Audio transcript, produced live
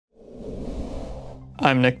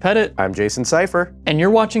I'm Nick Pettit. I'm Jason Seifer. And you're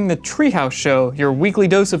watching the Treehouse Show, your weekly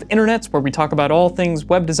dose of internets where we talk about all things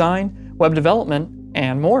web design, web development,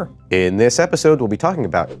 and more. In this episode, we'll be talking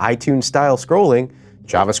about iTunes-style scrolling,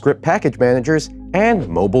 JavaScript package managers, and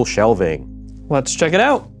mobile shelving. Let's check it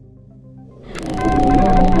out.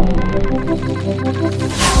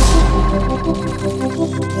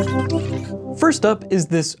 First up is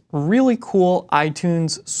this really cool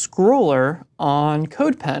iTunes scroller on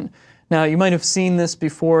CodePen. Now, you might have seen this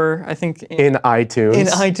before, I think in iTunes. In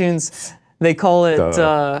iTunes, they call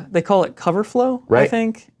it cover flow, right. I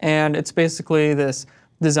think, and it's basically this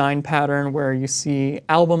design pattern where you see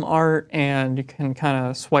album art and you can kind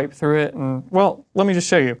of swipe through it and, well, let me just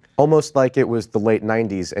show you. Almost like it was the late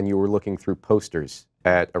 90s and you were looking through posters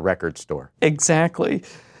at a record store. Exactly.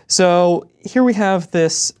 So here we have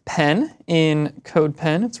this pen in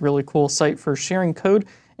CodePen. It's a really cool site for sharing code.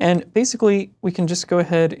 And basically, we can just go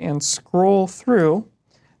ahead and scroll through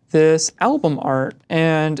this album art,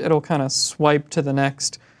 and it'll kind of swipe to the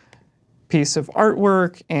next piece of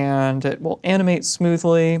artwork, and it will animate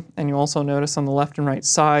smoothly. And you also notice on the left and right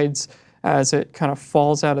sides, as it kind of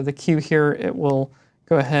falls out of the queue here, it will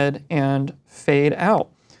go ahead and fade out.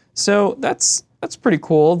 So that's pretty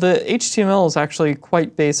cool. The HTML is actually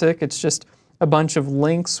quite basic. It's just a bunch of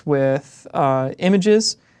links with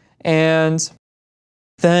images. And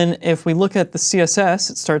then if we look at the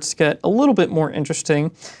CSS, it starts to get a little bit more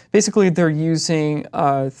interesting. Basically, they're using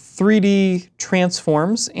 3D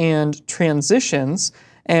transforms and transitions,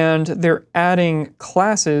 and they're adding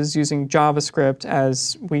classes using JavaScript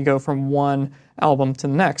as we go from one album to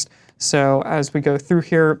the next. So as we go through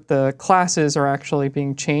here, the classes are actually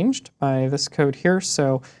being changed by this code here.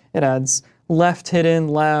 So it adds left hidden,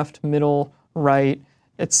 left, middle, right,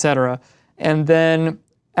 etc. And then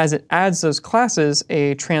as it adds those classes,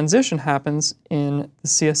 a transition happens in the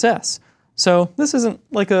CSS. So this isn't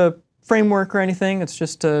like a framework or anything. It's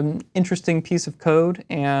just an interesting piece of code,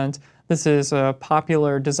 and this is a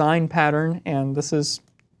popular design pattern, and this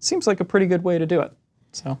seems like a pretty good way to do it.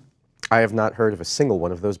 So I have not heard of a single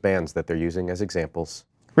one of those bands that they're using as examples.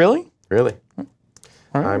 Really? Really. All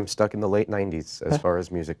right. I'm stuck in the late 90s as far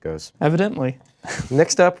as music goes. Evidently.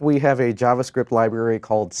 Next up, we have a JavaScript library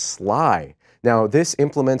called Sly. Now, this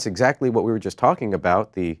implements exactly what we were just talking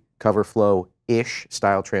about, the cover flow-ish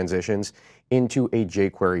style transitions, into a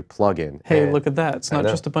jQuery plugin. Hey, look at that. It's not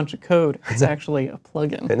just a bunch of code. It's actually a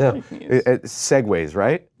plugin. I know. It segues,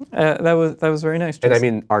 right? That was very nice, Jason. And I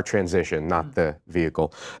mean our transition, not the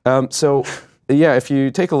vehicle. So, yeah, if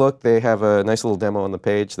you take a look, they have a nice little demo on the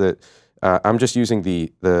page that I'm just using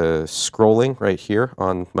the scrolling right here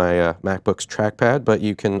on my MacBook's trackpad, but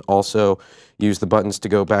you can also use the buttons to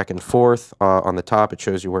go back and forth. On the top, it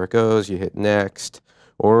shows you where it goes. You hit next,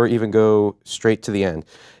 or even go straight to the end.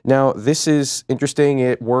 Now, this is interesting.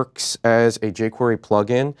 It works as a jQuery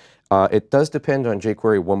plugin. It does depend on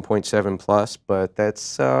jQuery 1.7 plus, but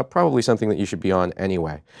that's probably something that you should be on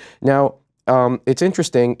anyway. Now, it's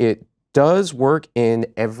interesting. It does work in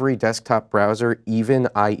every desktop browser, even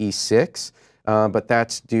IE6, but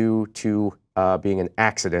that's due to being an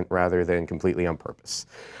accident rather than completely on purpose.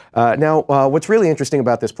 Now, what's really interesting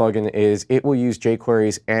about this plugin is it will use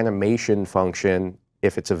jQuery's animation function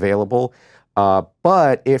if it's available,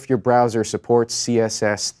 but if your browser supports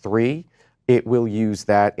CSS3, it will use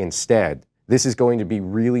that instead. This is going to be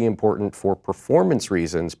really important for performance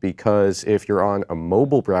reasons because if you're on a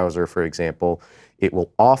mobile browser, for example, it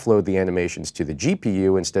will offload the animations to the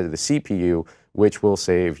GPU instead of the CPU, which will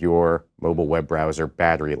save your mobile web browser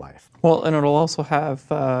battery life. Well, and it'll also have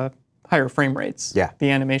higher frame rates. Yeah. The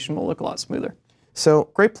animation will look a lot smoother. So,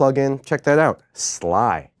 great plugin. Check that out.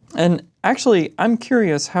 Sly. And actually, I'm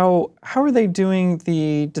curious, how are they doing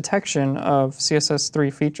the detection of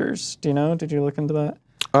CSS3 features? Do you know? Did you look into that?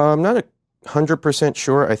 I'm not 100%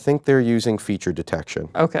 sure. I think they're using feature detection.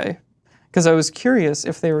 Okay. Because I was curious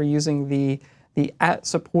if they were using the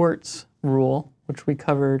 @supports rule, which we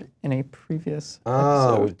covered in a previous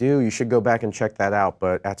episode. Oh, we do. You should go back and check that out,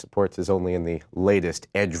 but @supports is only in the latest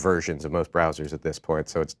Edge versions of most browsers at this point,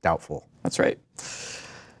 so it's doubtful. That's right.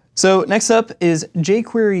 So next up is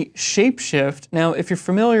jQuery.Shapeshift. Now, if you're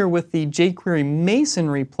familiar with the jQuery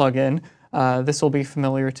Masonry plugin, this will be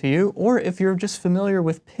familiar to you. Or if you're just familiar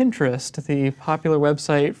with Pinterest, the popular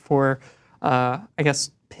website for, I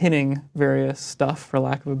guess, pinning various stuff, for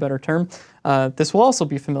lack of a better term, this will also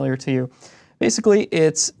be familiar to you. Basically,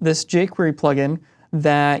 it's this jQuery plugin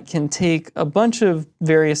that can take a bunch of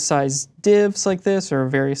various sized divs like this, or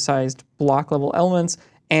various sized block level elements,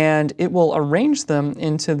 and it will arrange them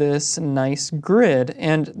into this nice grid.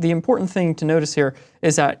 And the important thing to notice here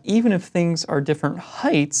is that even if things are different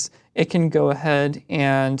heights, it can go ahead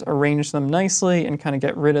and arrange them nicely and kind of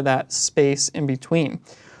get rid of that space in between.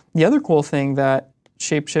 The other cool thing that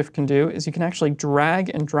Shapeshift can do is you can actually drag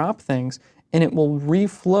and drop things, and it will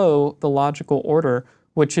reflow the logical order,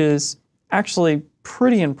 which is actually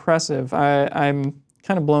pretty impressive. I'm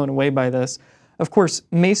kind of blown away by this. Of course,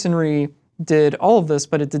 Masonry did all of this,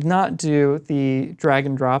 but it did not do the drag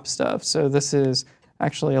and drop stuff. So this is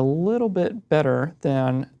actually a little bit better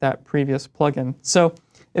than that previous plugin. So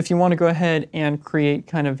if you want to go ahead and create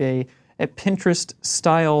kind of a Pinterest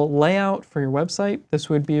style layout for your website, this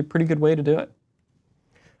would be a pretty good way to do it.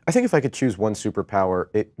 I think if I could choose one superpower,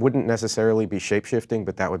 it wouldn't necessarily be shapeshifting,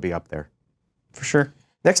 but that would be up there. For sure.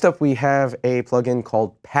 Next up, we have a plugin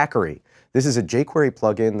called Packery. This is a jQuery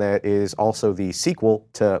plugin that is also the sequel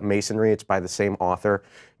to Masonry. It's by the same author.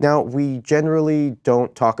 Now, we generally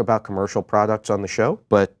don't talk about commercial products on the show,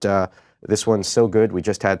 but this one's so good, we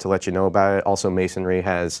just had to let you know about it. Also, Masonry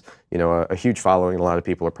has, a huge following. A lot of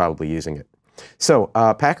people are probably using it. So,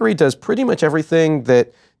 Packery does pretty much everything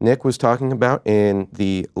that Nick was talking about in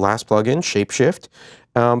the last plugin, Shapeshift,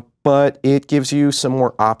 but it gives you some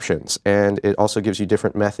more options, and it also gives you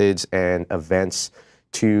different methods and events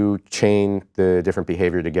to chain the different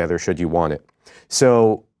behavior together should you want it.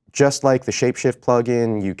 So just like the Shapeshift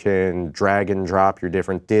plugin, you can drag and drop your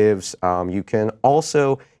different divs. You can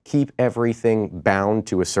also keep everything bound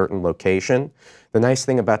to a certain location. The nice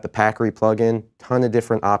thing about the Packery plugin, ton of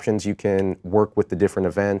different options. You can work with the different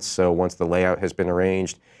events. So once the layout has been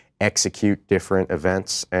arranged, execute different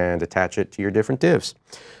events and attach it to your different divs.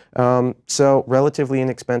 So relatively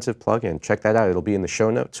inexpensive plugin. Check that out. It'll be in the show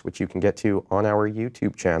notes, which you can get to on our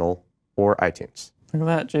YouTube channel or iTunes. Look at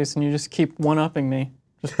that, Jason. You just keep one-upping me.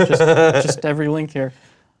 Just every link here.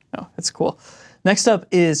 No, it's cool. Next up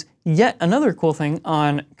is yet another cool thing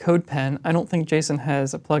on CodePen. I don't think Jason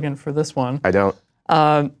has a plugin for this one. I don't.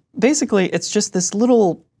 Basically, it's just this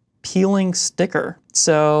little peeling sticker.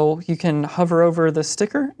 So you can hover over the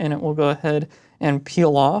sticker, and it will go ahead and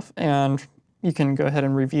peel off, and you can go ahead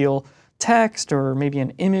and reveal text or maybe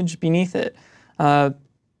an image beneath it.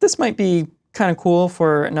 This might be kind of cool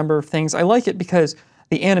for a number of things. I like it because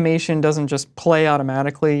the animation doesn't just play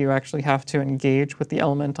automatically. You actually have to engage with the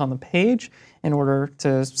element on the page in order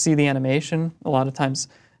to see the animation. A lot of times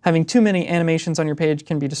having too many animations on your page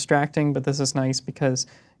can be distracting, but this is nice because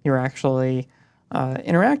you're actually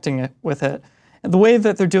interacting with it. And the way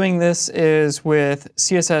that they're doing this is with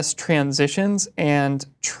CSS transitions and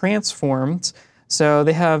transforms. So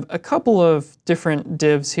they have a couple of different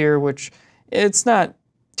divs here, which it's not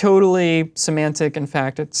totally semantic. In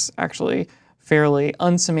fact, it's actually fairly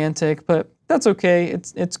unsemantic, but that's okay.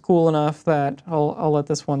 It's cool enough that I'll let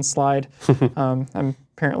this one slide. I'm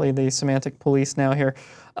apparently the semantic police now here.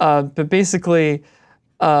 But basically,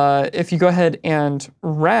 if you go ahead and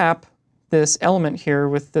wrap this element here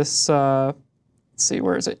with this, let's see,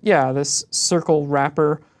 where is it? Yeah, this circle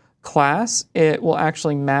wrapper class, it will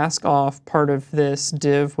actually mask off part of this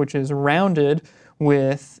div, which is rounded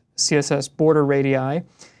with CSS border radii.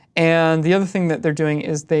 And the other thing that they're doing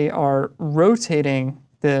is they are rotating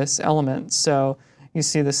this element. So you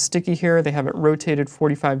see the sticky here, they have it rotated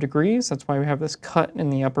 45 degrees. That's why we have this cut in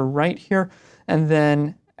the upper right here. And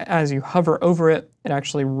then as you hover over it, it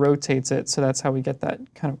actually rotates it. So that's how we get that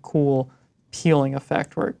kind of cool peeling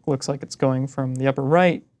effect where it looks like it's going from the upper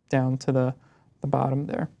right down to the bottom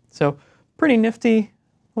there. So pretty nifty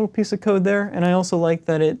little piece of code there. And I also like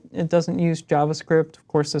that it doesn't use JavaScript. Of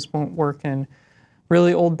course, this won't work in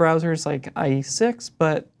really old browsers like IE6,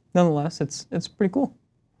 but nonetheless, it's pretty cool.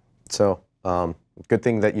 So good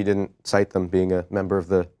thing that you didn't cite them being a member of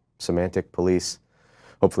the semantic police.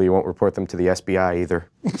 Hopefully you won't report them to the SBI either.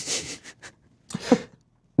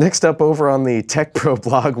 Next up over on the Tech.Pro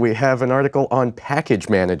blog, we have an article on package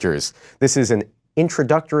managers. This is an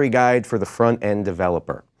introductory guide for the front-end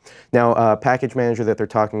developer. Now, a package manager that they're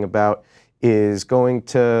talking about is going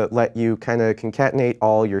to let you kind of concatenate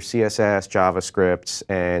all your CSS, JavaScript,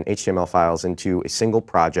 and HTML files into a single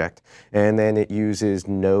project. And then it uses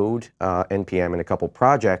Node, NPM, and a couple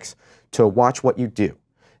projects to watch what you do.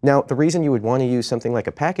 Now, the reason you would want to use something like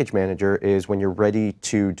a package manager is when you're ready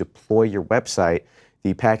to deploy your website,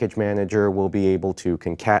 the package manager will be able to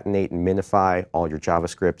concatenate and minify all your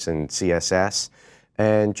JavaScripts and CSS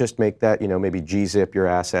and just make that, maybe gzip your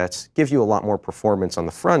assets, give you a lot more performance on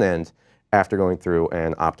the front end after going through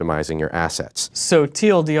and optimizing your assets. So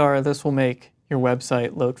TLDR, this will make your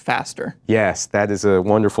website load faster. Yes, that is a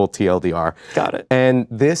wonderful TLDR. Got it. And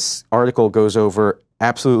this article goes over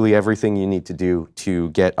absolutely everything you need to do to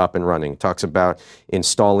get up and running. It talks about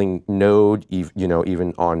installing Node,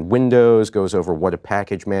 even on Windows, goes over what a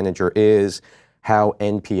package manager is, how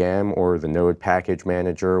NPM or the Node package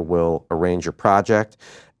manager will arrange your project,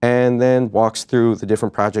 and then walks through the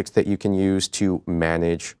different projects that you can use to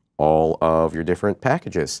manage all of your different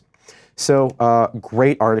packages. So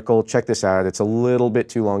great article. Check this out. It's a little bit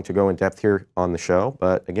too long to go in depth here on the show,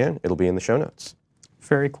 but again, it'll be in the show notes.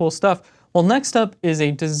 Very cool stuff. Well, next up is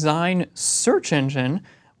a design search engine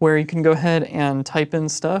where you can go ahead and type in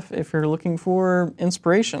stuff if you're looking for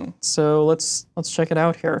inspiration. So let's check it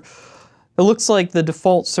out here. It looks like the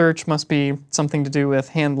default search must be something to do with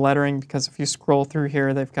hand lettering, because if you scroll through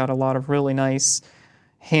here, they've got a lot of really nice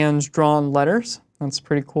hand-drawn letters. That's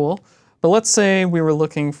pretty cool. But let's say we were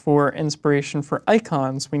looking for inspiration for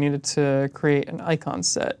icons. We needed to create an icon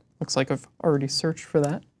set. Looks like I've already searched for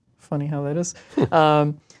that. Funny how that is.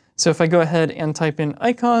 So if I go ahead and type in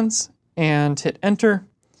icons and hit enter,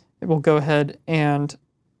 it will go ahead and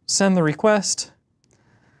send the request.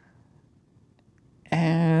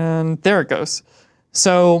 And there it goes.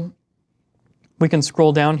 So we can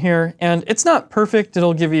scroll down here, and it's not perfect.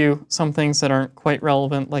 It'll give you some things that aren't quite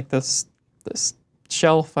relevant, like this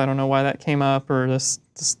shelf. I don't know why that came up, or this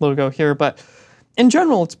logo here, but in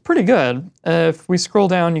general, it's pretty good. If we scroll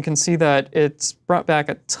down, you can see that it's brought back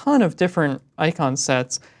a ton of different icon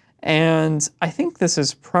sets, and I think this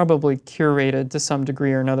is probably curated to some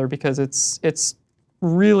degree or another, because it's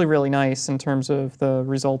really, really nice in terms of the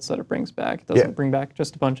results that it brings back. It doesn't bring back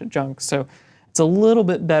just a bunch of junk. So it's a little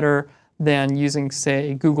bit better than using,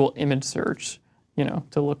 say, Google image search,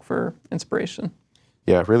 to look for inspiration.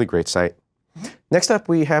 Yeah, really great site. Next up,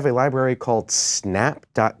 we have a library called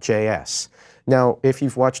Snap.js. Now, if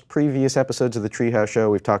you've watched previous episodes of the Treehouse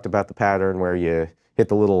Show, we've talked about the pattern where you hit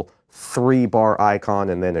the little 3-bar icon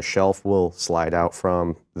and then a shelf will slide out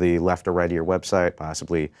from the left or right of your website,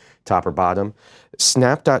 possibly top or bottom.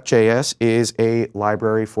 Snap.js is a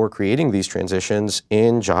library for creating these transitions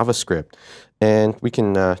in JavaScript. And we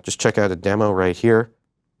can just check out a demo right here.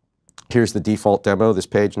 Here's the default demo. This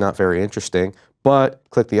page, not very interesting, but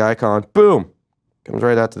click the icon, boom, comes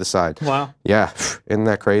right out to the side. Wow. Yeah, isn't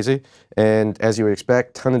that crazy? And as you would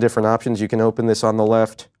expect, ton of different options. You can open this on the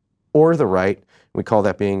left or the right. We call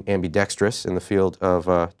that being ambidextrous in the field of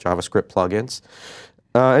JavaScript plugins.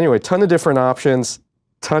 Anyway, ton of different options,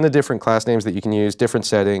 ton of different class names that you can use, different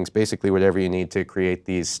settings, basically whatever you need to create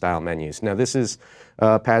these style menus. Now, this is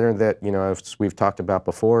a pattern that, as we've talked about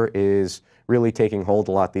before, is really taking hold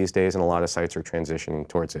a lot these days, and a lot of sites are transitioning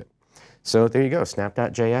towards it. So there you go,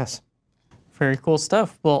 Snap.js. Very cool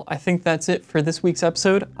stuff. Well, I think that's it for this week's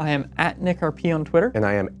episode. I am at NickRP on Twitter. And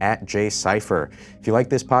I am at Seifer. If you like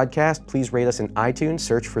this podcast, please rate us in iTunes,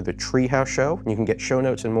 search for The Treehouse Show. You can get show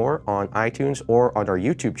notes and more on iTunes or on our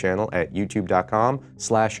YouTube channel at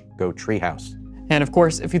youtube.com/GoTreehouse. And of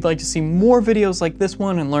course, if you'd like to see more videos like this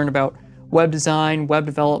one and learn about web design, web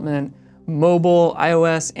development, mobile,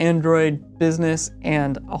 iOS, Android, business,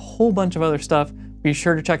 and a whole bunch of other stuff, be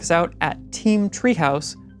sure to check us out at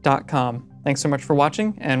teamtreehouse.com. Thanks so much for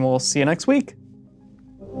watching, and we'll see you next week.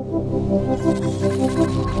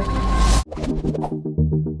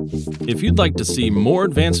 If you'd like to see more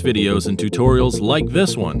advanced videos and tutorials like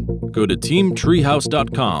this one, go to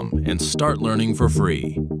teamtreehouse.com and start learning for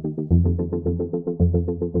free.